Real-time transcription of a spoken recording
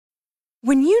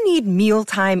When you need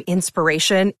mealtime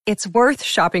inspiration, it's worth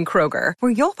shopping Kroger,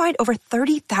 where you'll find over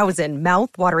 30,000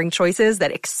 mouth-watering choices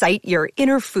that excite your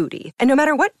inner foodie. And no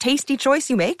matter what tasty choice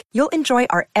you make, you'll enjoy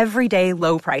our everyday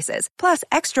low prices, plus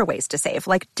extra ways to save,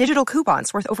 like digital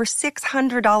coupons worth over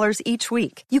 $600 each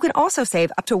week. You can also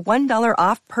save up to $1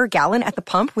 off per gallon at the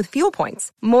pump with fuel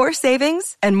points. More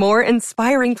savings and more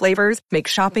inspiring flavors make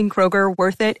shopping Kroger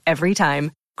worth it every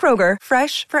time. Kroger,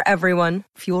 fresh for everyone.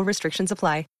 Fuel restrictions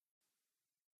apply.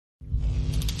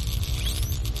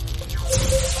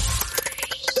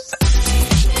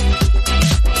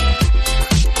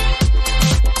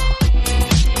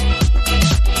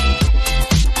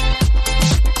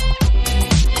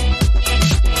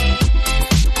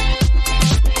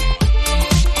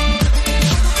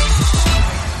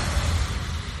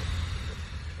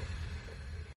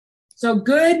 So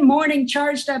good morning,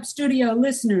 Charged Up Studio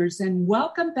listeners, and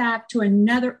welcome back to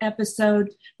another episode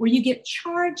where you get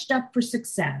charged up for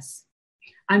success.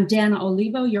 I'm Dana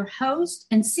Olivo, your host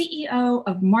and CEO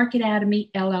of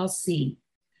Marketatomy, LLC.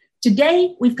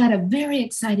 Today, we've got a very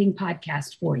exciting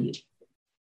podcast for you.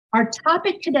 Our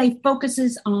topic today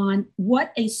focuses on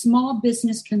what a small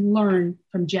business can learn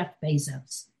from Jeff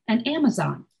Bezos and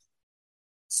Amazon.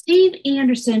 Steve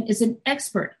Anderson is an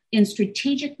expert in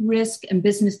strategic risk and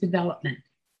business development.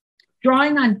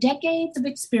 Drawing on decades of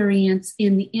experience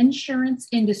in the insurance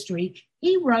industry,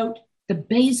 he wrote the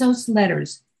Bezos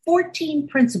Letters, 14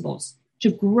 Principles to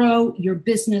Grow Your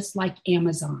Business Like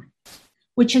Amazon,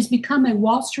 which has become a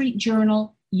Wall Street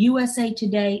Journal, USA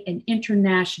Today, and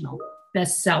international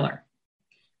bestseller.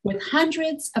 With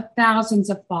hundreds of thousands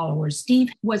of followers, Steve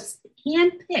was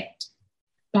handpicked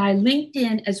by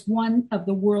LinkedIn as one of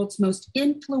the world's most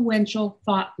influential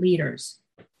thought leaders.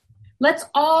 Let's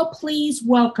all please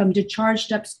welcome to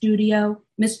Charged Up Studio,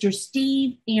 Mr.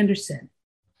 Steve Anderson.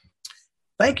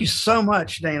 Thank you so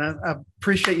much, Dana. I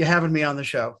appreciate you having me on the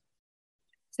show.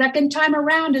 Second time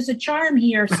around is a charm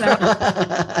here. So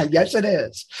yes, it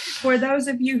is. For those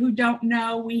of you who don't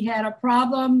know, we had a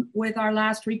problem with our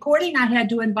last recording. I had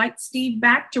to invite Steve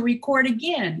back to record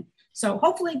again. So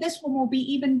hopefully this one will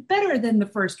be even better than the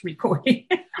first recording.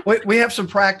 We have some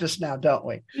practice now, don't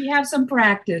we? We have some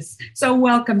practice. So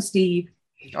welcome, Steve.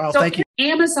 Oh, thank you.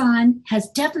 Amazon has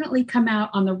definitely come out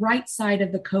on the right side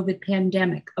of the COVID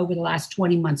pandemic over the last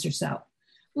 20 months or so.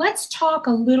 Let's talk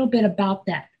a little bit about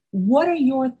that. What are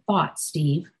your thoughts,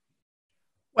 Steve?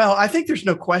 Well, I think there's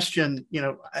no question,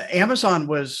 Amazon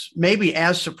was maybe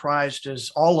as surprised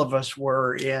as all of us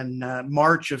were in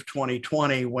March of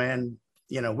 2020 when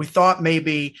we thought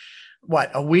maybe,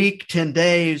 a week, 10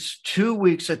 days, 2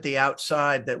 weeks at the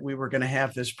outside that we were going to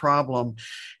have this problem.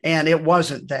 And it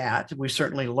wasn't that. We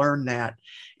certainly learned that.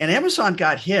 And Amazon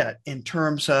got hit in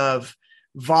terms of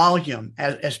volume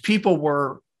as people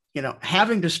were,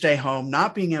 having to stay home,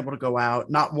 not being able to go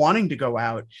out, not wanting to go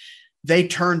out. They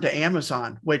turned to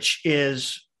Amazon, which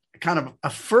is kind of a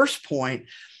first point.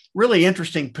 Really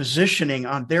interesting positioning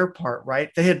on their part, right?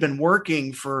 They had been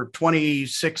working for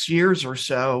 26 years or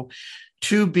so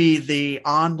to be the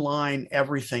online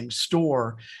everything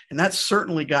store. And that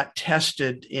certainly got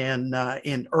tested in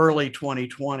early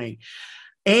 2020.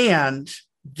 And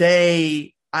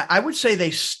I would say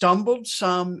they stumbled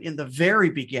some in the very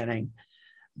beginning.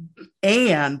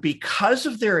 And because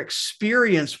of their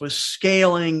experience with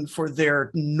scaling for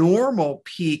their normal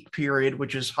peak period,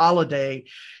 which is holiday,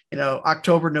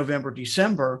 October, November,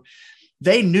 December,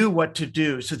 they knew what to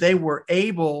do. So they were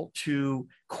able to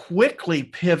quickly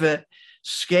pivot,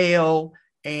 scale,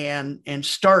 and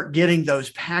start getting those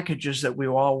packages that we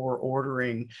all were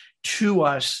ordering to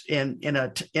us in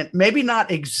maybe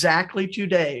not exactly 2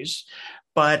 days,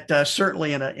 but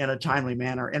certainly in a timely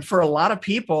manner. And for a lot of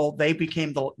people, they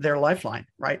became their lifeline,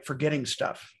 right, for getting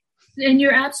stuff. And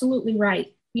you're absolutely right.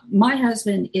 My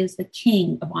husband is the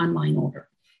king of online order.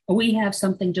 We have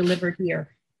something delivered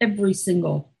here every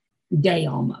single day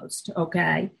almost,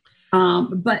 okay?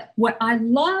 But what I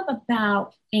love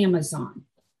about Amazon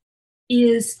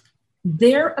is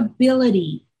their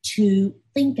ability to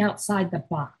think outside the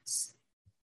box.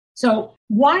 So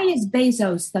why is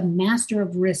Bezos the master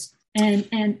of risk?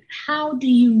 And how do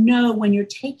you know when you're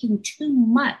taking too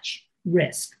much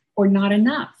risk or not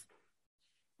enough?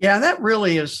 Yeah, that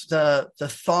really is the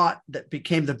thought that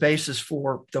became the basis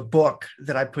for the book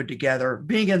that I put together.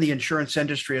 Being in the insurance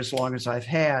industry as long as I've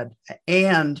had,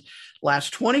 and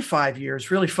last 25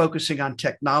 years, really focusing on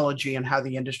technology and how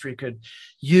the industry could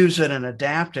use it and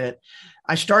adapt it,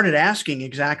 I started asking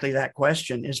exactly that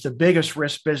question. Is the biggest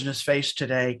risk business face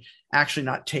today actually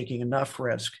not taking enough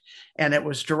risk? And it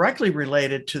was directly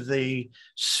related to the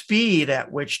speed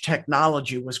at which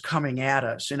technology was coming at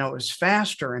us. It was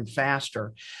faster and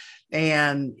faster.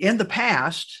 And in the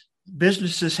past,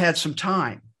 businesses had some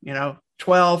time,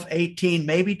 12, 18,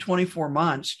 maybe 24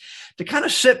 months to kind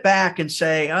of sit back and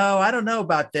say, oh, I don't know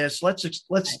about this. Let's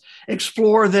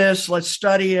explore this. Let's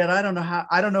study it. I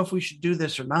don't know if we should do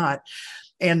this or not.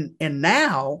 And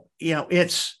now,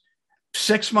 it's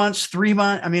 6 months, 3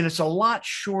 months. I mean, it's a lot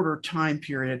shorter time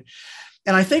period.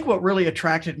 And I think what really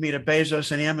attracted me to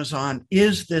Bezos and Amazon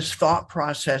is this thought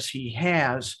process he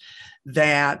has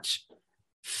that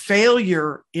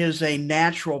failure is a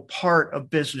natural part of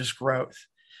business growth.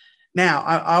 Now,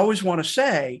 I always want to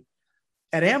say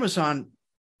at Amazon,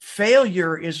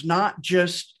 failure is not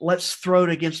just let's throw it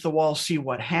against the wall, see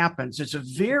what happens. It's a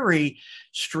very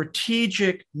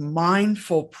strategic,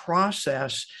 mindful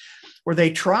process where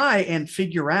they try and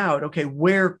figure out, okay,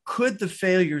 where could the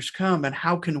failures come and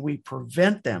how can we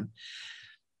prevent them?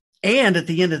 And at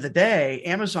the end of the day,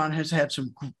 Amazon has had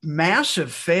some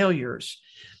massive failures,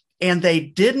 and they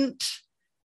didn't,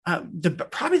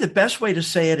 probably the best way to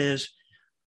say it is,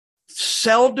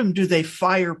 seldom do they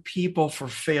fire people for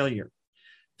failure.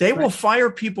 They will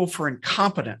fire people for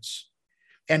incompetence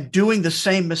and doing the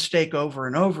same mistake over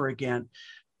and over again.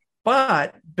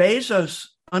 But Bezos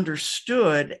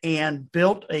understood and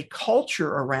built a culture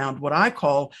around what I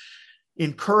call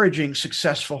encouraging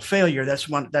successful failure. That's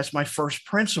my first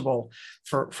principle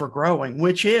for growing,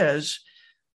 which is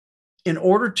in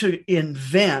order to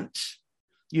invent,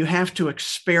 you have to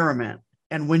experiment.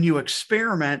 And when you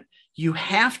experiment, you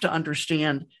have to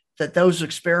understand that those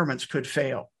experiments could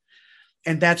fail.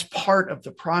 And that's part of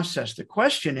the process. The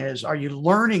question is, are you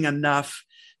learning enough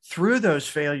through those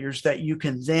failures that you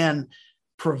can then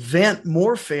prevent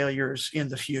more failures in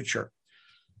the future?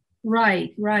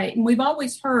 Right. And we've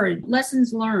always heard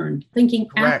lessons learned, thinking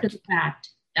Correct. After the fact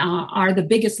are the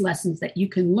biggest lessons that you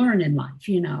can learn in life.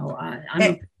 I'm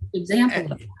an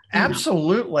example of that.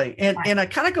 Absolutely. And I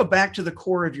kind of go back to the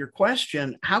core of your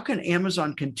question. How can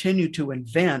Amazon continue to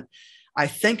invent? I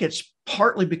think it's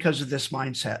partly because of this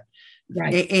mindset.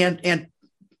 Right. And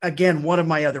again, one of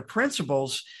my other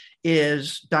principles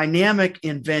is dynamic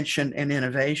invention and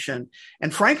innovation.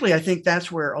 And frankly, I think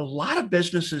that's where a lot of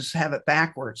businesses have it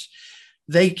backwards.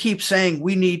 They keep saying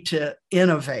we need to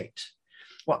innovate.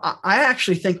 Well, I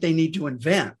actually think they need to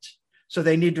invent. So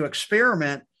they need to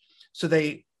experiment so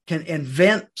they can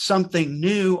invent something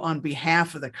new on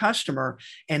behalf of the customer.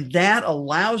 And that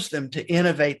allows them to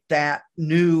innovate that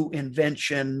new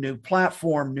invention, new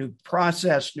platform, new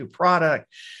process, new product,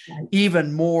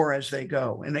 even more as they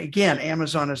go. And again,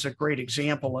 Amazon is a great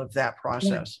example of that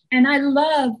process. Yeah. And I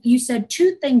love, you said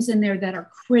two things in there that are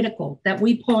critical that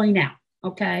we point out.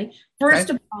 Okay. First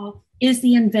of all is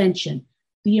the invention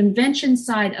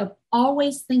side of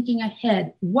always thinking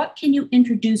ahead. What can you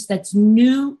introduce that's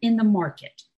new in the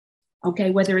market?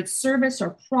 Okay, whether it's service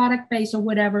or product based or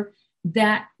whatever,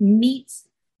 that meets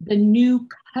the new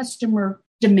customer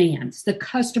demands, the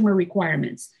customer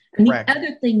requirements. And Correct. The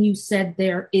other thing you said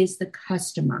there is the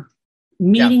customer,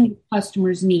 meeting the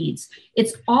customer's needs.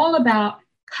 It's all about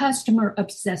customer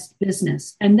obsessed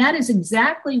business. And that is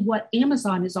exactly what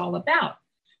Amazon is all about.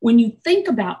 When you think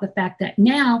about the fact that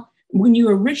now, when we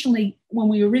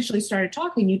originally started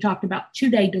talking, you talked about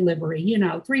 2-day delivery,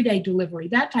 3-day delivery,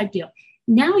 that type deal.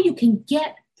 Now you can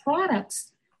get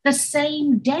products the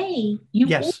same day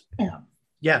you order them.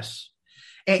 Yes.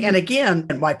 And again,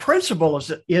 my principle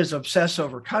is obsess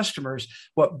over customers.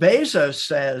 What Bezos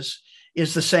says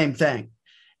is the same thing.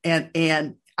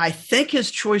 And I think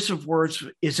his choice of words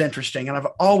is interesting. And I've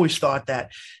always thought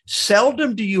that.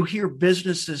 Seldom do you hear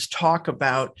businesses talk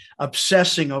about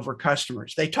obsessing over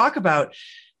customers. They talk about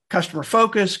customer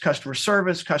focus, customer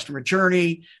service, customer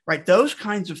journey, right? Those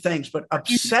kinds of things. But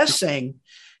obsessing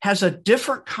has a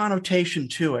different connotation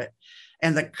to it.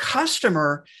 And the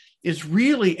customer is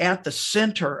really at the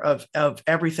center of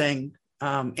everything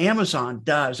Amazon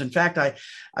does. In fact, I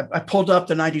pulled up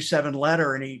the 97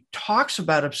 letter, and he talks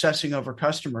about obsessing over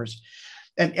customers.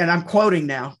 And I'm quoting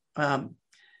now.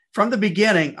 From the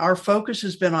beginning, our focus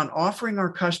has been on offering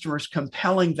our customers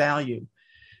compelling value.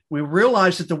 We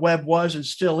realized that the web was and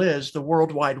still is the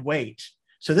worldwide weight.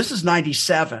 So this is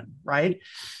 97, right?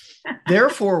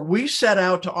 Therefore, we set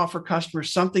out to offer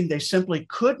customers something they simply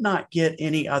could not get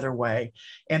any other way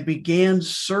and began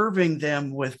serving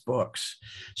them with books.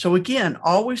 So again,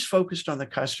 always focused on the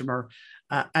customer.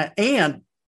 And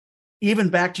even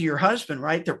back to your husband,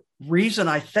 right? The reason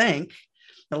I think,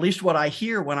 at least what I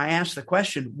hear when I ask the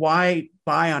question, why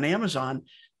buy on Amazon?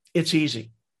 It's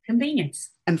easy. Convenience.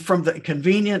 And from the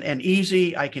convenient and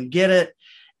easy, I can get it.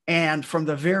 And from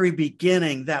the very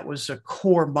beginning, that was a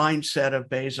core mindset of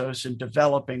Bezos in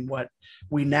developing what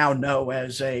we now know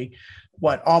as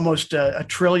almost a $1.75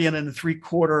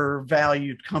 trillion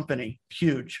valued company.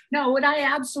 Huge. No, what I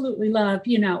absolutely love,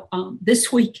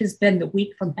 this week has been the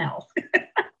week from hell.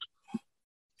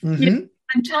 Mm-hmm.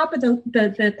 On top of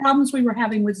the problems we were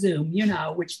having with Zoom,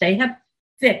 which they have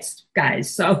fixed, guys.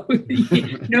 So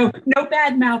no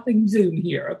bad mouthing Zoom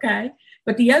here, okay?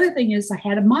 But the other thing is I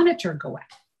had a monitor go out.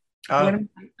 One of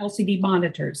my LCD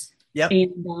monitors. Yep.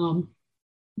 And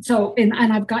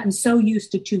and I've gotten so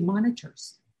used to 2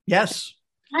 monitors. Yes.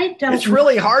 It's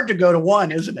really hard to go to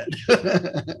one, isn't it?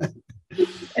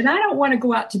 And I don't want to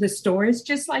go out to the store. It's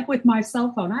just like with my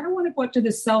cell phone. I don't want to go up to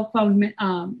the cell phone,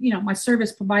 my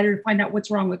service provider to find out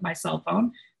what's wrong with my cell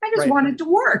phone. I just want it to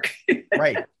work.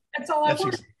 Right. That's all I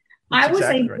want. I was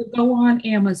able to go on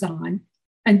Amazon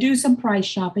and do some price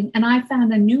shopping, and I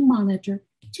found a new monitor,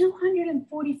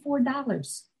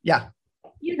 $244. Yeah.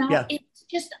 It's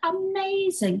just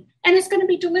amazing. And it's going to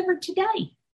be delivered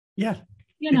today. Yeah.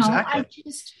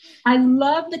 Exactly. I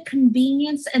love the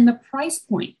convenience and the price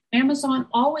point. Amazon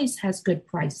always has good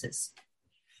prices.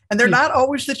 And they're not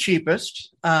always the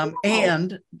cheapest.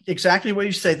 And exactly what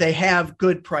you say, they have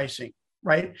good pricing,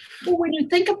 right? Well, when you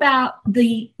think about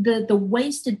the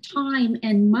wasted time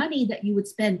and money that you would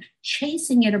spend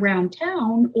chasing it around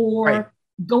town or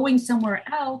going somewhere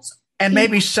else. And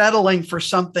maybe settling for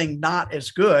something not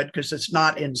as good because it's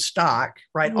not in stock,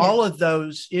 right? Yes. All of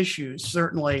those issues,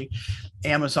 certainly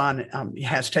Amazon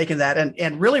has taken that.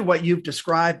 And really what you've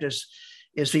described is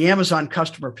the Amazon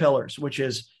customer pillars, which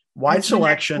is wide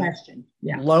selection,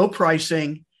 low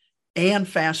pricing, and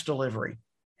fast delivery.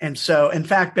 And so, in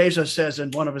fact, Bezos says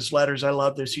in one of his letters, I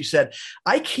love this, he said,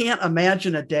 I can't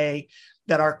imagine a day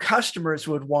that our customers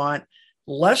would want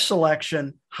less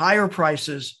selection, higher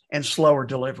prices, and slower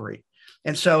delivery.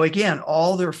 And so, again,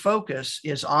 all their focus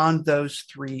is on those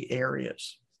 3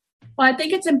 areas. Well, I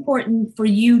think it's important for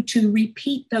you to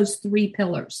repeat those 3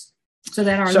 pillars so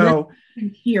that our listeners can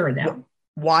hear them.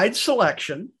 Wide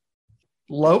selection,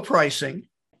 low pricing,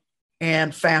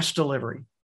 and fast delivery.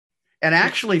 And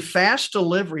actually, fast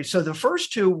delivery. So the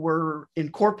first 2 were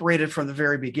incorporated from the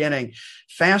very beginning.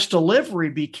 Fast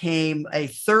delivery became a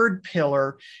 3rd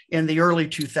pillar in the early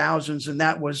 2000s, and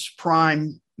that was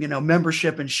Prime,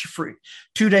 membership and free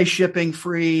 2-day shipping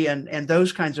free and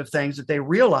those kinds of things that they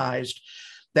realized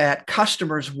that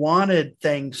customers wanted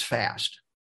things fast.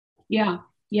 Yeah.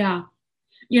 And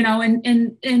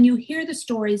you hear the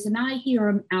stories, and I hear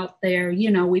them out there.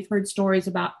 We've heard stories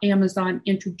about Amazon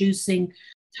introducing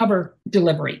hover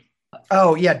delivery.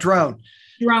 Oh yeah, drone.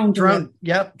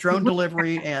 Yep, drone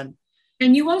delivery, and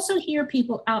you also hear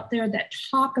people out there that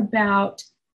talk about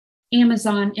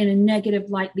Amazon in a negative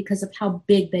light because of how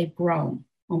big they've grown.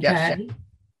 Okay, yes.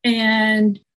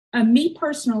 And me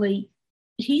personally,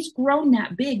 he's grown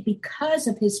that big because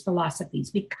of his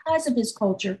philosophies, because of his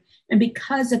culture, and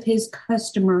because of his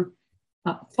customer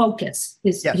focus,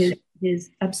 his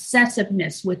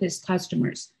obsessiveness with his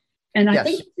customers. And I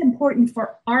think it's important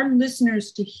for our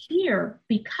listeners to hear,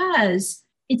 because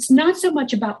it's not so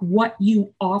much about what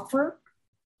you offer,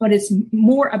 but it's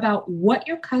more about what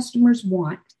your customers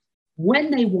want,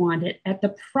 when they want it, at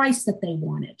the price that they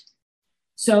want it.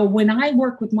 So when I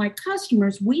work with my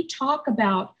customers, we talk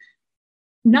about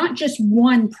not just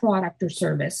one product or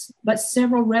service, but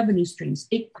several revenue streams.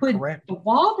 It could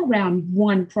evolve around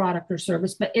one product or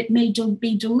service, but it may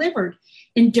be delivered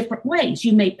in different ways.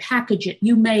 You may package it.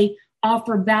 You may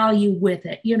offer value with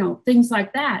it, things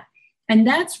like that. And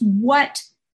that's what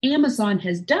Amazon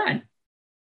has done.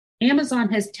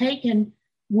 Amazon has taken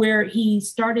where he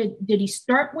started. Did he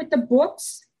start with the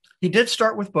books? He did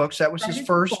start with books. That was his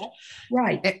first.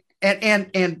 Right.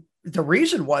 And the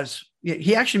reason was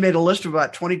he actually made a list of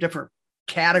about 20 different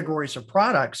categories of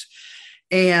products.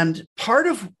 And part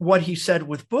of what he said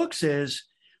with books is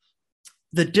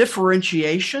the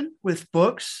differentiation with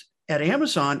books at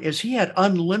Amazon is he had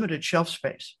unlimited shelf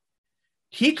space.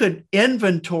 He could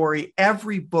inventory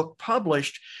every book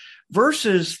published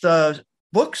versus the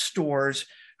bookstores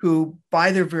who,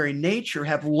 by their very nature,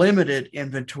 have limited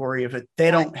inventory of it.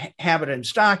 They don't have it in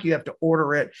stock. You have to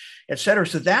order it, et cetera.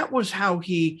 So that was how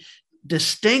he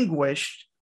distinguished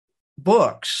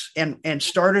books and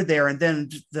started there. And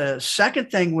then the second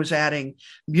thing was adding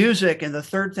music. And the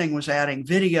third thing was adding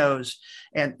videos.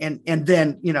 And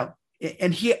then,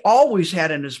 and he always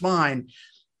had in his mind,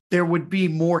 there would be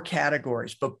more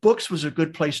categories, but books was a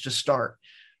good place to start.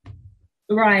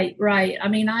 Right. I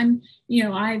mean,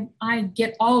 I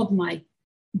get all of my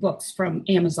books from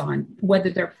Amazon, whether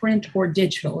they're print or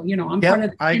digital. I'm part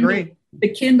of I agree. The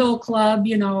Kindle Club,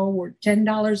 or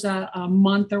 $10 a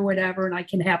month or whatever, and I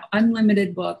can have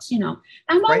unlimited books.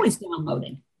 I'm always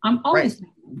downloading. I'm always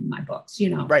downloading my books.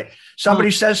 Right.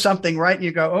 Somebody says something, right, and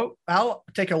you go, "Oh, I'll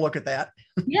take a look at that."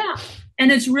 Yeah,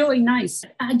 and it's really nice.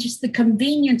 The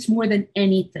convenience more than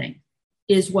anything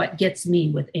is what gets me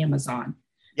with Amazon.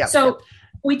 Yeah. So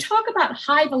we talk about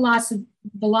high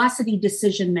velocity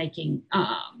decision making.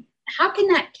 How can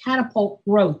that catapult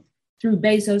growth through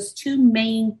Bezos' two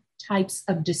main types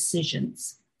of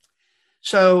decisions?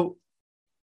 So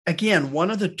again, one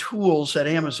of the tools at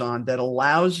Amazon that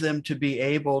allows them to be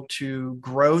able to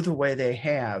grow the way they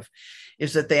have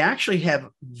is that they actually have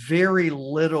very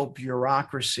little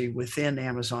bureaucracy within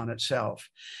Amazon itself.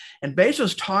 And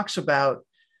Bezos talks about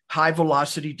high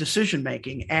velocity decision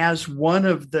making as one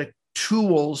of the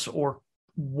tools or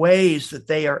ways that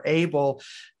they are able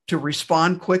to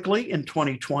respond quickly in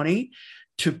 2020,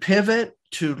 to pivot,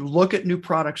 to look at new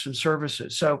products and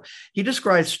services. So he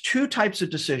describes two types of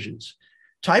decisions.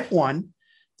 Type one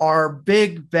are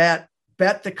big bet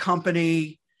the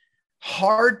company,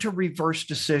 hard to reverse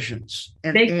decisions.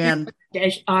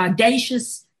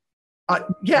 Audacious.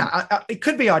 It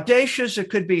could be audacious. It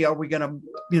could be, are we going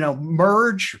to,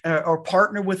 merge or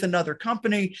partner with another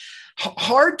company?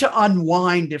 Hard to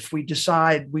unwind if we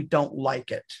decide we don't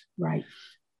like it. Right.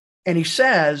 And he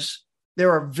says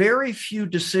there are very few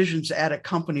decisions at a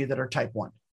company that are type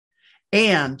one.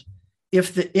 And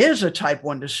if there is a type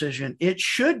one decision, it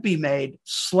should be made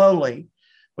slowly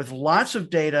with lots of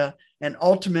data and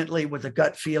ultimately with a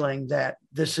gut feeling that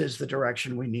this is the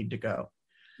direction we need to go.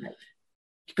 Right.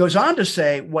 He goes on to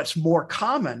say what's more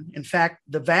common, in fact,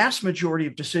 the vast majority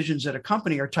of decisions at a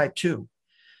company are type two,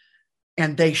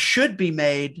 and they should be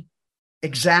made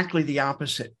exactly the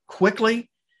opposite, quickly,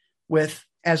 with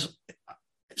as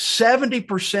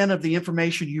 70% of the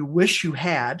information you wish you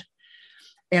had,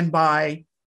 and by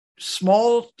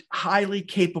small, highly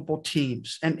capable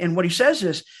teams. And what he says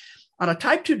is, on a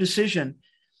type two decision,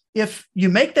 if you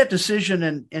make that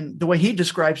decision, and the way he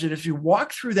describes it, if you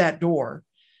walk through that door,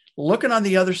 looking on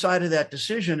the other side of that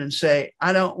decision and say,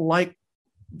 I don't like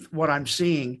what I'm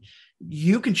seeing,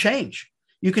 you can change.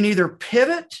 You can either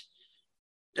pivot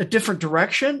a different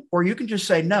direction, or you can just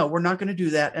say, no, we're not going to do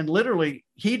that. And literally,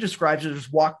 he describes it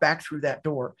as walk back through that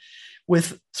door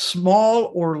with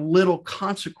small or little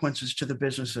consequences to the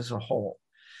business as a whole.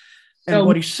 And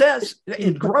what he says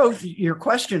in growth, your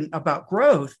question about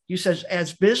growth, he says,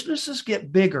 as businesses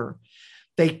get bigger,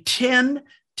 they tend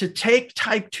to take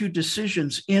type two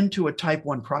decisions into a type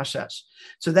one process.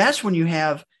 So that's when you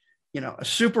have, a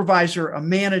supervisor, a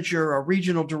manager, a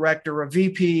regional director, a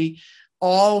VP,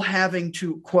 all having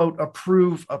to, quote,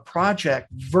 approve a project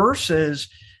versus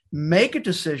make a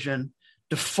decision,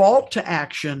 default to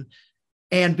action,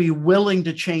 and be willing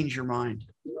to change your mind.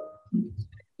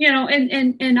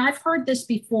 And I've heard this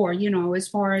before, as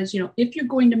far as, if you're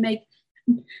going to make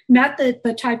not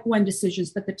the type one decisions,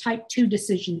 but the type two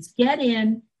decisions, get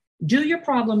in, do your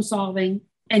problem solving,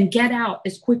 and get out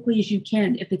as quickly as you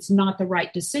can if it's not the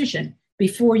right decision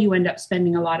before you end up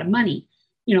spending a lot of money.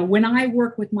 When I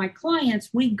work with my clients,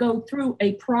 we go through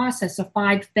a process, a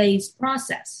 5-phase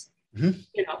process,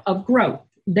 of growth.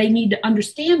 They need to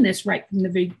understand this right from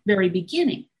the very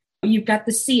beginning. You've got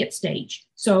the see it stage.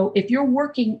 So if you're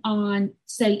working on,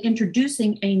 say,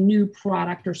 introducing a new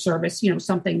product or service,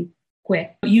 something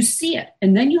quick, you see it,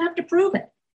 and then you have to prove it.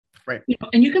 Right.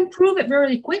 And you can prove it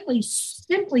very quickly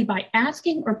simply by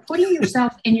asking or putting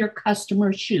yourself in your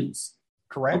customer's shoes.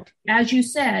 Correct. As you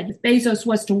said, if Bezos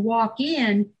was to walk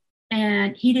in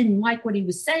and he didn't like what he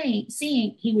was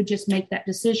seeing, he would just make that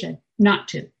decision not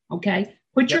to. Okay.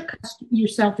 Put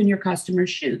yourself in your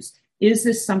customer's shoes. Is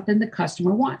this something the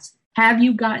customer wants? Have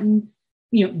you gotten,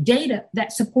 data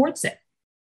that supports it?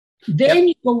 Then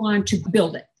you go on to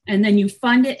build it, and then you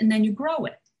fund it, and then you grow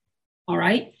it. All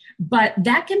right. But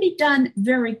that can be done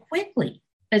very quickly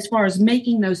as far as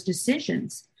making those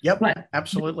decisions. Yep, but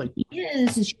absolutely.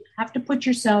 Is you have to put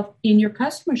yourself in your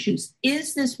customer's shoes.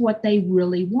 Is this what they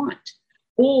really want?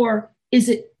 Or is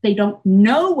it they don't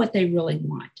know what they really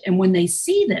want? And when they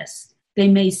see this, they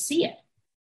may see it.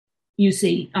 You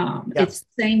see, It's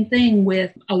the same thing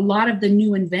with a lot of the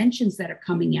new inventions that are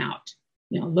coming out.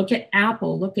 Look at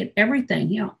Apple, look at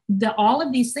everything, all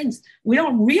of these things. We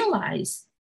don't realize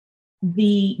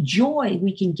the joy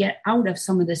we can get out of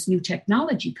some of this new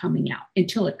technology coming out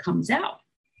until it comes out.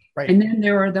 Right. And then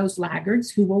there are those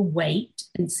laggards who will wait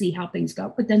and see how things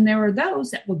go. But then there are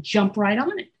those that will jump right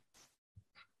on it.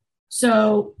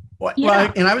 So, well,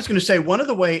 and I was going to say, one of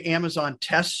the way Amazon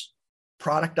tests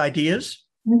product ideas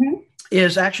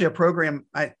is actually a program.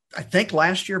 I think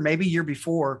last year, maybe year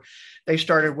before, they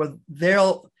started with,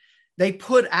 they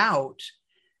put out,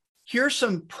 here's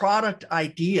some product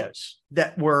ideas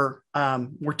that we're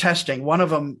testing. One of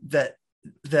them that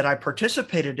I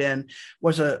participated in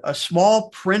was a small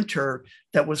printer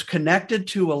that was connected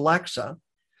to Alexa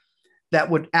that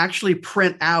would actually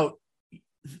print out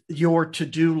your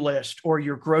to-do list or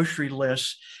your grocery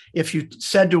list. If you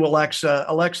said to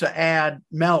Alexa, add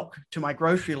milk to my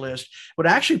grocery list, would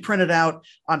actually print it out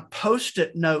on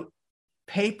Post-it note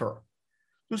paper.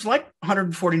 It was like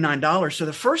 $149. So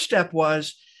the first step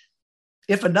was,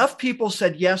 if enough people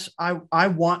said, yes, I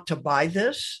want to buy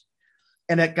this,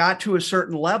 and it got to a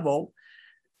certain level,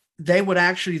 they would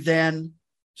actually then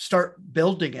start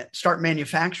building it, start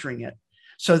manufacturing it.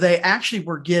 So they actually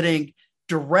were getting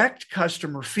direct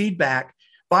customer feedback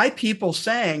by people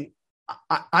saying,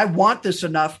 I want this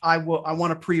enough, I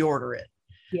want to pre-order it.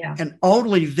 Yeah. And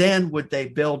only then would they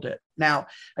build it. Now,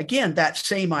 again, that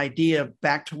same idea,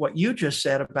 back to what you just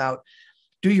said about,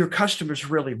 do your customers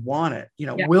really want it?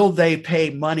 Will they pay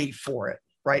money for it?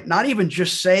 Right? Not even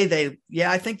just say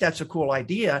I think that's a cool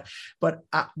idea, but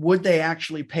would they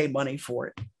actually pay money for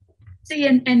it? See,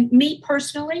 and me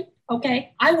personally,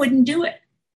 okay, I wouldn't do it.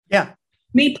 Yeah.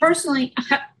 Me personally,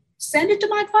 send it to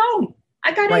my phone.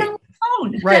 I got it on my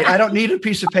phone. Right. I don't need a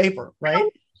piece of paper, right? I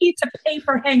don't need a piece of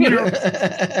paper hanging around.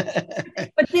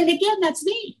 But then again, that's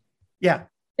me. Yeah.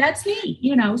 That's me,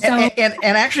 So and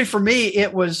actually for me,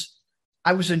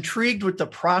 I was intrigued with the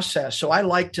process. So I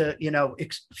like to,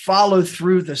 follow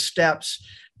through the steps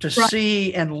to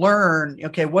see and learn,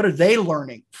 okay, what are they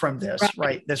learning from this,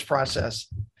 right? This process.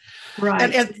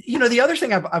 Right. And the other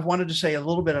thing I've wanted to say a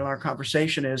little bit in our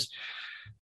conversation is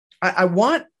I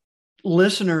want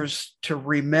listeners to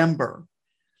remember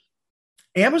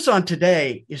Amazon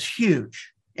today is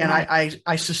huge. And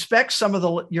I suspect some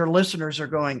of your listeners are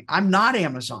going, I'm not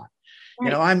Amazon.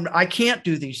 Right. I can't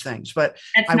do these things, but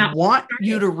I want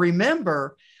you to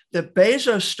remember that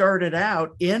Bezos started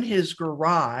out in his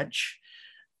garage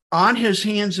on his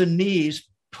hands and knees,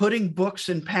 putting books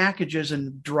in packages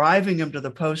and driving them to the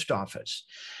post office.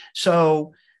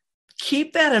 So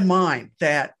keep that in mind,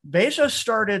 that Bezos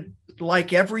started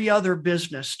like every other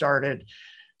business started,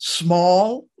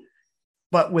 small,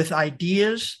 but with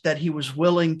ideas that he was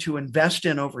willing to invest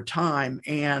in over time.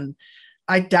 And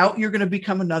I doubt you're going to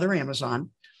become another Amazon,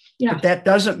 but that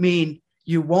doesn't mean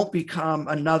you won't become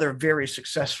another very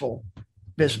successful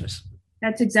business.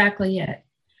 That's exactly it.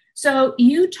 So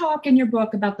you talk in your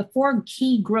book about the 4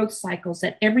 key growth cycles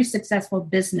that every successful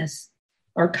business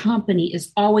or company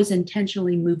is always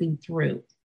intentionally moving through.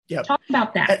 Yep. Talk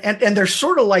about that. And they're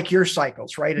sort of like your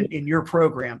cycles, right, in your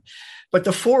program. But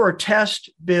the 4 are test,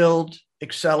 build,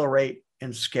 accelerate,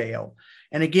 and scale.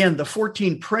 And again, the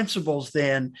 14 principles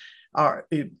then are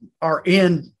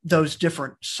in those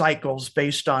different cycles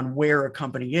based on where a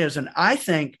company is. And I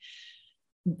think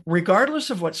regardless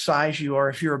of what size you are,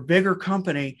 if you're a bigger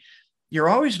company, you're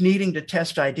always needing to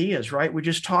test ideas, right? We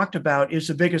just talked about, is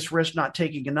the biggest risk not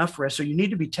taking enough risk? So you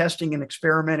need to be testing and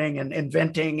experimenting and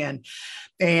inventing.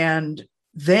 And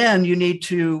then you need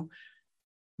to,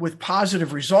 with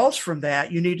positive results from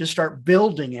that, you need to start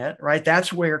building it, right?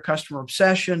 That's where customer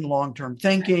obsession, long-term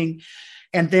thinking,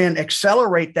 and then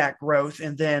accelerate that growth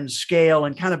and then scale,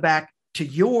 and kind of back to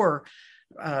your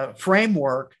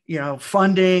framework,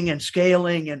 funding and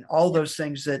scaling and all those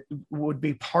things that would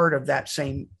be part of that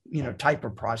same, type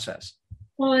of process.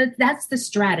 Well, that's the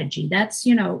strategy. That's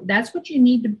what you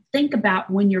need to think about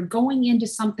when you're going into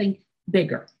something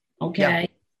bigger. Okay.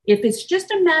 Yeah. If it's just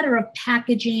a matter of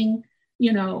packaging,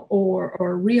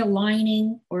 or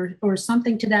realigning or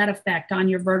something to that effect on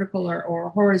your vertical or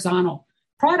horizontal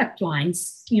product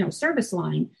lines, service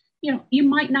line, you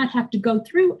might not have to go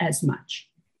through as much.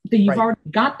 You've already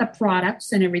got the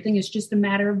products and everything. It's just a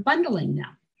matter of bundling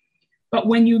them. But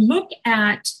when you look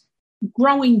at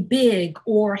growing big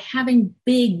or having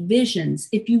big visions,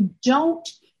 if you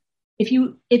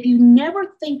never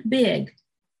think big,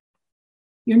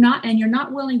 you're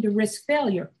not willing to risk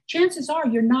failure, chances are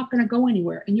you're not going to go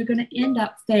anywhere and you're going to end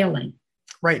up failing.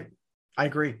 Right. I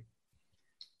agree.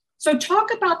 So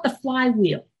talk about the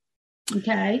flywheel.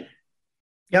 Okay.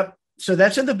 Yep. So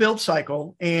that's in the build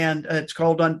cycle, and it's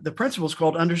called, the principle is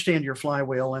called Understand Your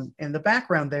Flywheel. And the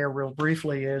background there real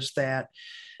briefly is that,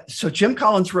 so Jim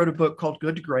Collins wrote a book called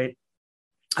Good to Great.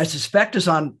 I suspect is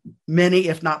on many,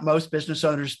 if not most business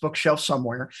owners' bookshelf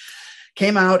somewhere.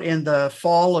 Came out in the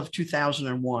fall of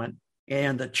 2001.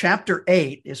 And the chapter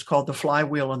 8 is called The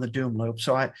Flywheel and the Doom Loop.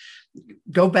 So I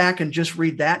go back and just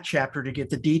read that chapter to get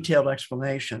the detailed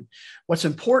explanation. What's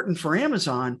important for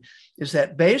Amazon is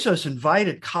that Bezos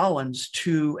invited Collins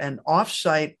to an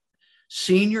offsite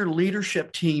senior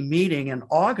leadership team meeting in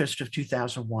August of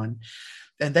 2001.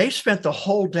 And they spent the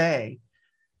whole day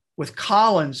with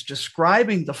Collins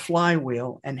describing the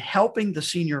flywheel and helping the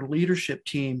senior leadership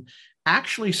team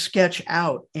actually sketch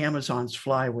out Amazon's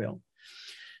flywheel.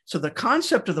 So the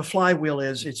concept of the flywheel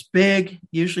is it's big,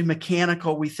 usually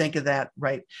mechanical. We think of that,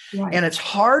 right? And it's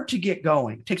hard to get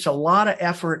going. It takes a lot of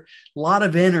effort, a lot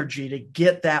of energy to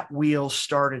get that wheel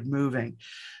started moving.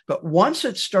 But once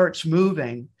it starts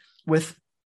moving with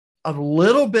a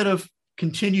little bit of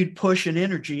continued push and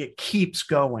energy, it keeps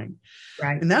going.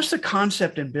 And that's the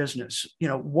concept in business.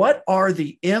 What are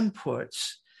the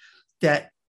inputs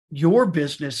that your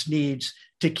business needs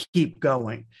to keep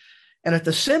going? And at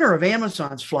the center of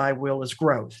Amazon's flywheel is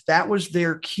growth. That was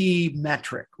their key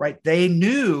metric, right?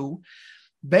 Bezos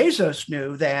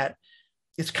knew that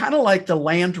it's kind of like the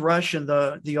land rush in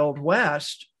the Old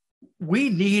West.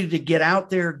 We needed to get out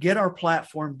there, get our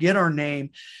platform, get our name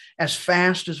as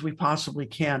fast as we possibly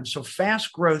can. So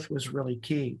fast growth was really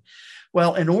key.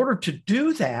 Well, in order to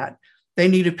do that, they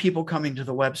needed people coming to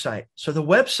the website. So the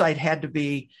website had to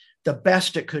be the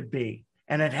best it could be.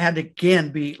 And it had to,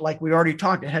 again, be like we already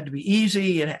talked, it had to be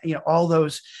easy. All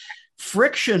those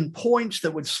friction points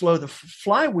that would slow the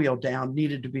flywheel down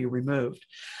needed to be removed.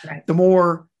 The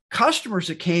more customers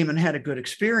that came and had a good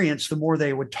experience, the more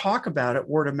they would talk about it.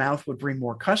 Word of mouth would bring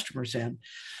more customers in.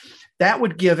 That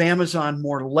would give Amazon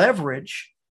more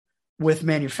leverage with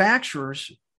manufacturers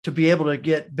to be able to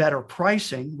get better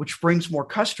pricing, which brings more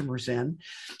customers in,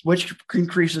 which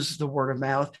increases the word of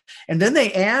mouth. And then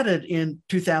they added in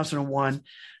 2001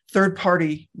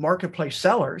 third-party marketplace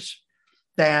sellers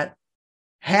that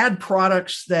had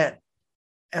products that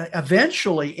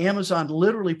eventually Amazon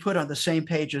literally put on the same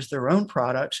page as their own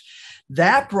products.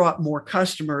 That brought more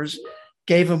customers,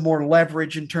 gave them more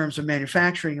leverage in terms of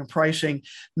manufacturing and pricing,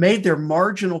 made their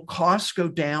marginal costs go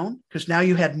down because now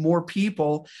you had more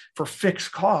people for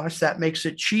fixed costs. That makes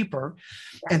it cheaper.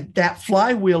 And that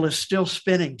flywheel is still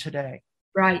spinning today.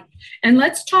 Right. And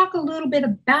let's talk a little bit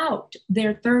about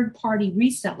their third-party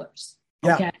resellers.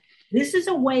 Okay. This is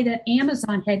a way that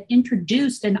Amazon had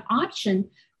introduced an option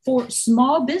for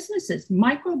small businesses,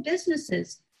 micro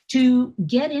businesses, to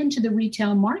get into the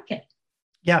retail market.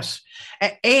 Yes.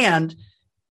 And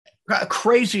a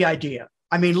crazy idea.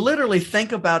 I mean, literally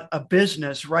think about a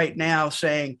business right now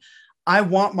saying, I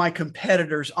want my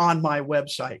competitors on my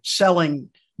website selling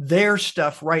their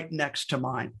stuff right next to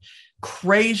mine.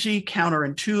 Crazy,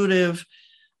 counterintuitive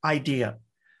idea.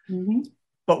 Mm-hmm.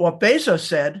 But what Bezos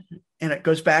said, and it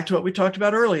goes back to what we talked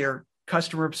about earlier,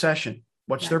 customer obsession.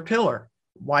 What's their pillar?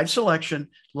 Wide selection,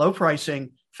 low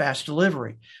pricing, fast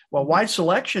delivery. Well, wide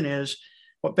selection is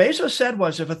what Bezos said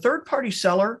was if a third-party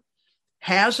seller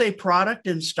has a product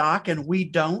in stock and we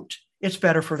don't, it's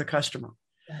better for the customer.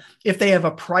 Right. If they have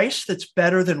a price that's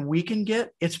better than we can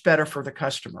get, it's better for the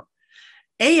customer.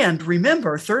 And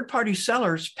remember, third-party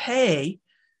sellers pay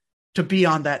to be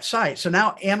on that site. So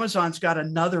now Amazon's got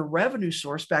another revenue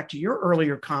source, back to your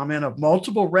earlier comment of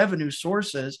multiple revenue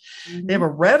sources. Mm-hmm. They have a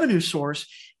revenue source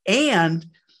and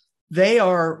they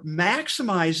are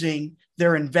maximizing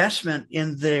their investment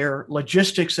in their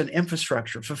logistics and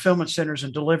infrastructure, fulfillment centers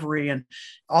and delivery and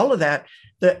all of that.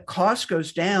 The cost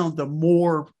goes down the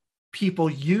more people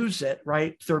use it,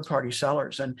 right? Third-party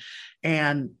sellers.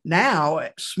 And now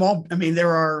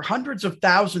there are hundreds of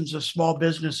thousands of small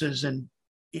businesses and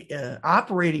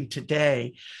operating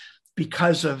today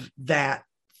because of that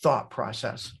thought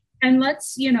process. And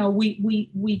let's,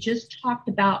 we just talked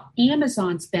about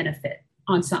Amazon's benefit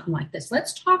on something like this.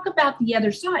 Let's talk about the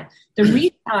other side, the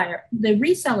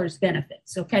reseller's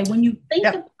benefits. Okay. When you think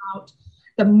about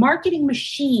the marketing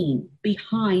machine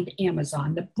behind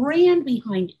Amazon, the brand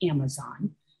behind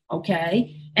Amazon,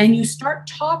 okay, and you start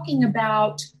talking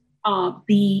about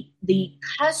the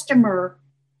customer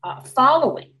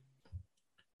following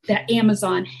that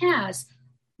Amazon has,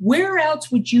 where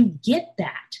else would you get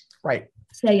that? Right.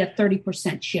 Say a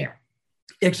 30% share.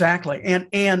 Exactly. And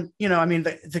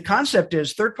the concept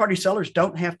is third-party sellers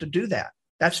don't have to do that.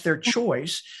 That's their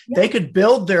choice. Yeah. They could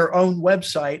build their own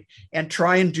website and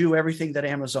try and do everything that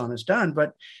Amazon has done.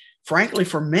 But frankly,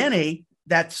 for many,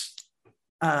 that's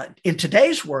in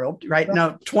today's world, right?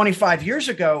 Now, 25 years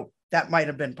ago, that might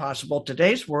have been possible.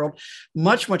 Today's world,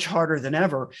 much, much harder than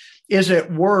ever. Is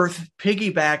it worth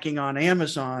piggybacking on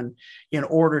Amazon in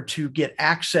order to get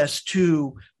access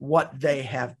to what they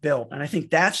have built? And I think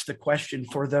that's the question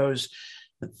for those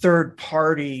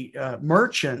third-party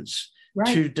merchants,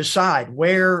 right, to decide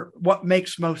what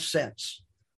makes most sense.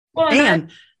 Well,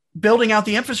 and building out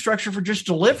the infrastructure for just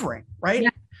delivering, right? Yeah.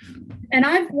 And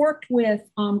I've worked with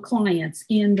clients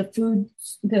in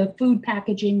the food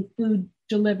packaging, food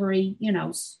delivery,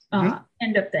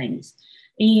 end of things.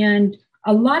 And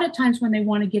a lot of times when they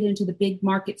want to get into the big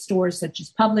market stores, such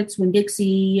as Publix,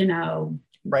 Winn-Dixie,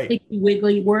 right, Piggly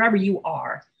Wiggly, wherever you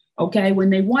are, okay, when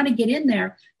they want to get in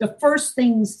there, the first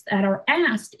things that are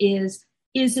asked is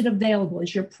it available?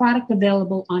 Is your product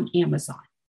available on Amazon?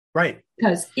 Right.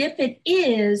 Because if it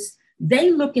is,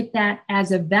 they look at that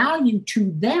as a value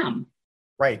to them.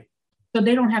 Right. So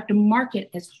they don't have to market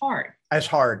as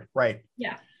hard. Right.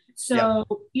 Yeah. So,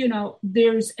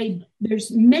 there's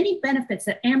many benefits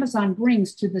that Amazon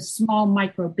brings to the small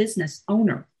micro business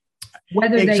owner,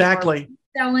 whether they are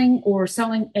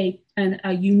selling a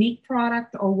unique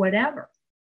product or whatever.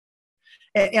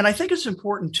 And I think it's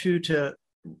important too to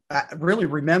really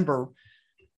remember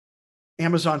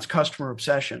Amazon's customer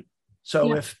obsession.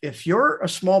 So if you're a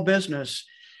small business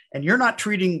and you're not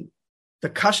treating the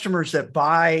customers that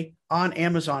buy on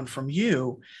Amazon from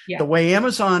you the way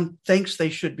Amazon thinks they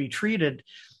should be treated,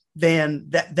 then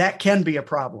that can be a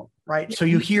problem, right? Yeah. So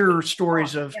you hear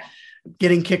stories of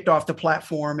getting kicked off the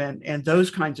platform and those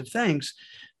kinds of things.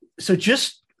 So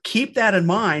just keep that in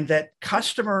mind, that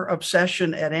customer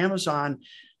obsession at Amazon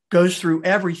goes through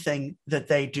everything that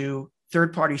they do,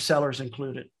 third-party sellers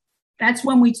included. That's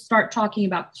when we start talking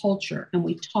about culture, and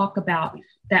we talk about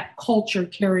that culture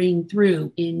carrying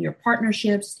through in your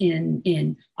partnerships,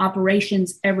 in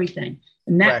operations, everything.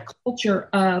 And that Correct. Culture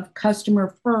of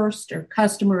customer first or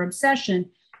customer obsession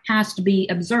has to be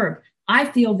observed. I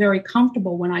feel very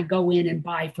comfortable when I go in and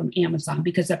buy from Amazon,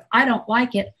 because if I don't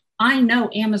like it, I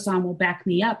know Amazon will back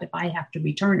me up if I have to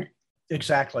return it.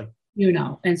 Exactly.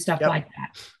 And stuff like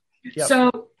that. Yep.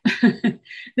 So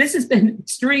this has been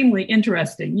extremely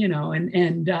interesting,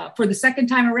 and for the second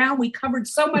time around, we covered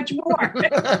so much more.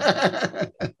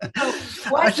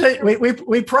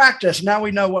 We practiced. Now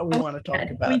we know what we want to talk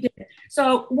about. We did.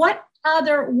 So what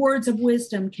other words of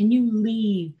wisdom can you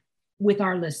leave with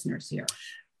our listeners here?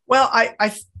 Well,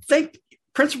 I think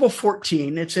principle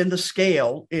 14, it's in the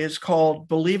scale, is called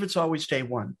Believe It's Always Day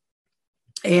One.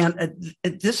 And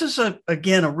this is,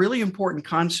 again, a really important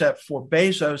concept for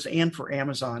Bezos and for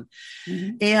Amazon.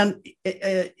 Mm-hmm. And,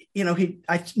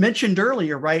 I mentioned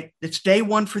earlier, right, it's day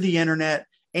one for the internet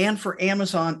and for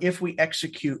Amazon if we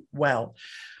execute well.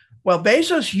 Well,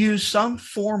 Bezos used some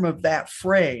form of that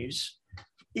phrase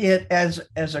as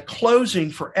a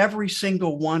closing for every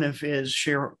single one of his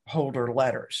shareholder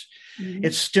letters. Mm-hmm.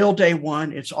 It's still day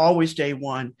one. It's always day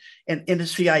one. And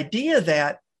it's the idea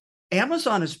that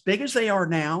Amazon, as big as they are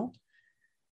now,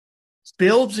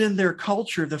 builds in their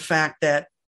culture the fact that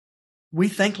we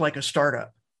think like a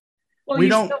startup. Well,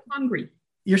 you're still hungry.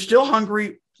 You're still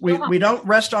hungry. We don't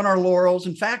rest on our laurels.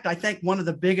 In fact, I think one of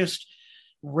the biggest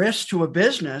risks to a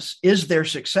business is their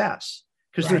success,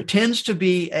 because there tends to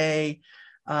be a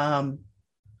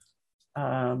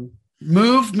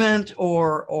movement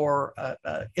or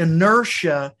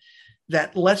inertia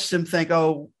that lets them think,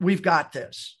 oh, we've got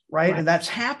this, right? And that's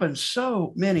happened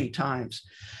so many times.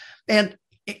 And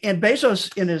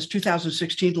Bezos, in his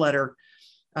 2016 letter,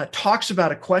 talks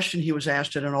about a question he was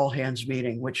asked at an all-hands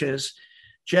meeting, which is,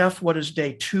 Jeff, what does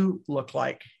day two look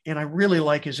like? And I really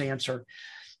like his answer.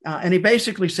 And he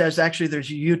basically says, actually,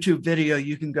 there's a YouTube video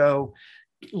you can go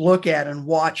look at and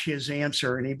watch his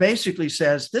answer. And he basically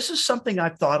says, this is something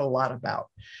I've thought a lot about.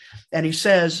 And he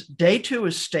says, day two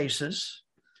is stasis,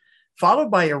 followed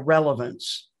by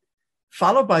irrelevance,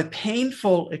 followed by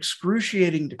painful,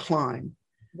 excruciating decline,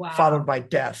 followed by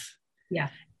death. Yeah.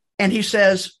 And he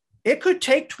says, it could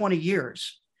take 20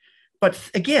 years. But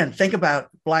again, think about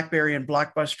BlackBerry and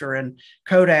Blockbuster and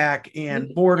Kodak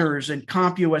and Borders and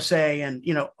CompUSA and,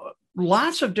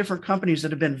 lots of different companies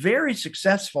that have been very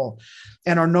successful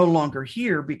and are no longer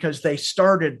here because they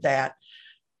started that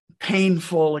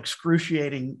painful,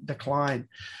 excruciating decline.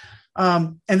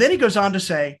 And then he goes on to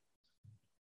say,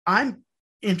 I'm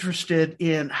interested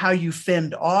in how you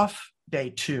fend off day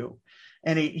two.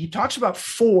 And he talks about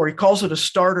 4, he calls it a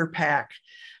starter pack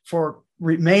for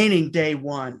remaining day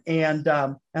one. And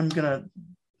I'm going to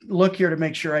look here to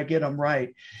make sure I get them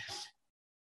right.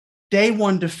 Day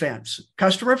one defense,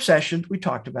 customer obsession, we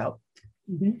talked about.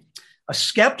 Mm-hmm. a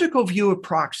skeptical view of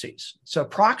proxies. So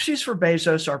proxies for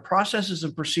Bezos are processes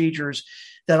and procedures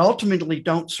that ultimately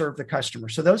don't serve the customer.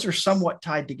 So those are somewhat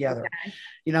tied together. Okay.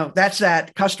 You know, that's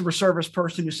that customer service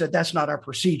person who said, that's not our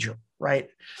procedure, right?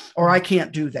 Or I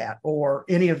can't do that, or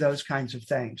any of those kinds of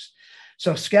things.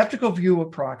 So skeptical view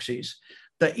of proxies,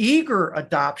 the eager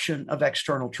adoption of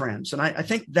external trends. And I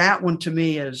think that one to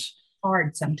me is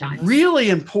hard sometimes, really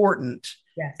important,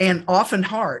 yes, and often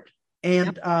hard.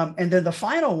 And then the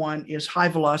final one is high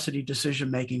velocity decision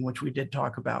making, which we did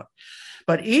talk about.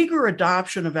 But eager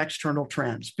adoption of external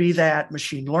trends, be that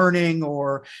machine learning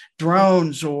or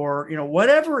drones or, you know,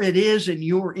 whatever it is in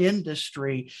your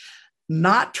industry,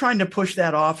 not trying to push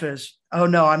that off as, oh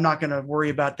no, I'm not going to worry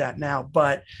about that now,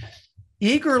 but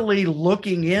eagerly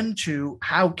looking into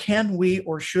how can we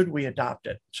or should we adopt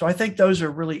it. So I think those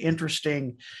are really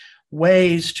interesting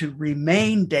ways to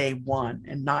remain day one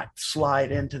and not slide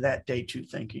into that day two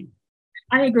thinking.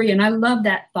 I agree. And I love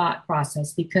that thought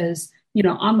process because, you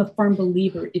know, I'm a firm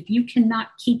believer, if you cannot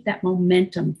keep that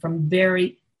momentum from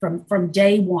day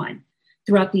one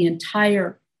throughout the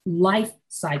entire life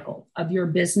cycle of your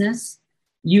business,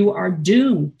 you are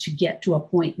doomed to get to a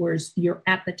point where you're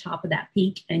at the top of that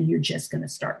peak and you're just going to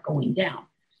start going down.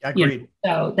 Agreed. You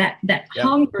know, so that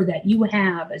hunger that you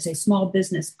have as a small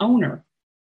business owner,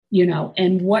 you know,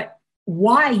 and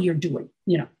why you're doing,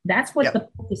 you know, that's what the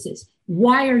focus is.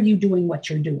 Why are you doing what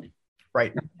you're doing?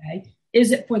 Right. Okay.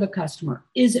 Is it for the customer?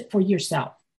 Is it for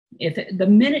yourself? The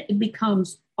minute it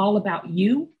becomes all about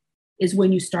you is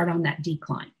when you start on that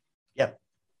decline. Yep.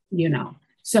 You know,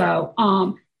 so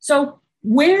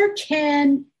where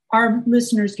can our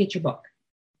listeners get your book?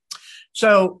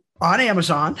 So on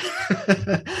Amazon,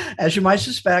 as you might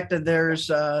suspect, and there's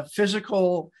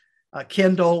physical,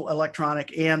 Kindle,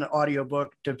 electronic, and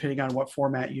audiobook, depending on what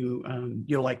format you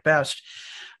like best.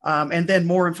 And then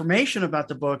more information about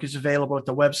the book is available at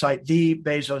the website,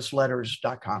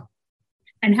 thebezosletters.com.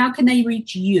 And how can they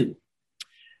reach you?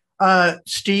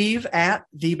 Steve at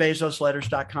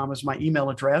thebezosletters.com is my email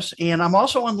address. And I'm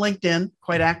also on LinkedIn,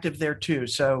 quite active there too.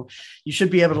 So you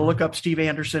should be able to look up Steve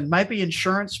Anderson. Might be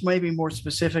insurance, maybe more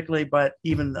specifically, but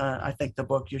even I think the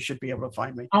book, you should be able to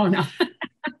find me. Oh, no.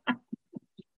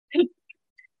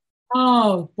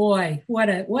 Oh boy, what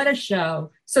a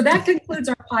show. So that concludes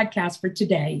our podcast for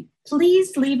today.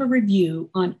 Please leave a review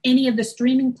on any of the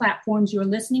streaming platforms you're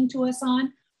listening to us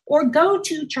on, or go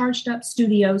to Charged Up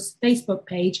Studios Facebook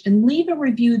page and leave a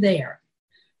review there.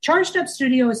 Charged Up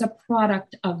Studio is a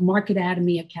product of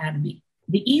Marketatomy Academy,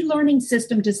 the e-learning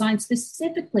system designed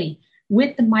specifically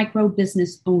with the micro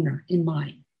business owner in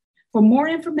mind. For more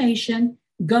information,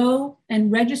 go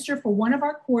and register for one of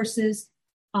our courses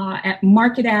at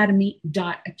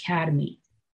marketatomy.academy.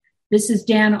 This is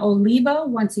Dana Olivo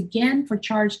once again for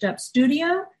Charged Up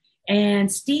Studio. And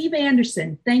Steve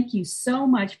Anderson, thank you so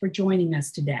much for joining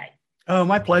us today. Oh,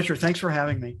 my pleasure. Thanks for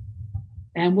having me.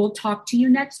 And we'll talk to you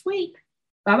next week.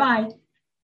 Bye-bye.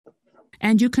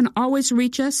 And you can always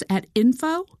reach us at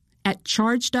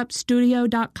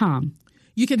info@chargedupstudio.com.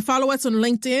 You can follow us on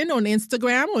LinkedIn, on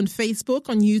Instagram, on Facebook,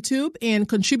 on YouTube, and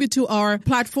contribute to our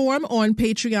platform on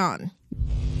Patreon.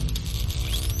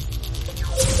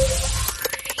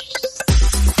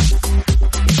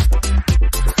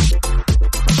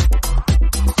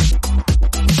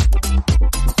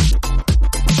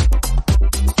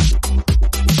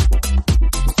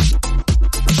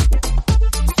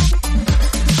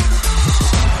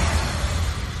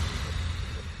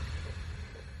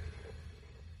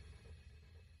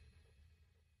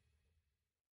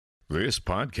 This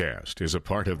podcast is a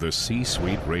part of the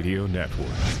C-Suite Radio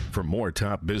Network. For more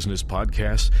top business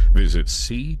podcasts, visit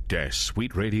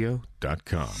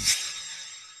c-suiteradio.com.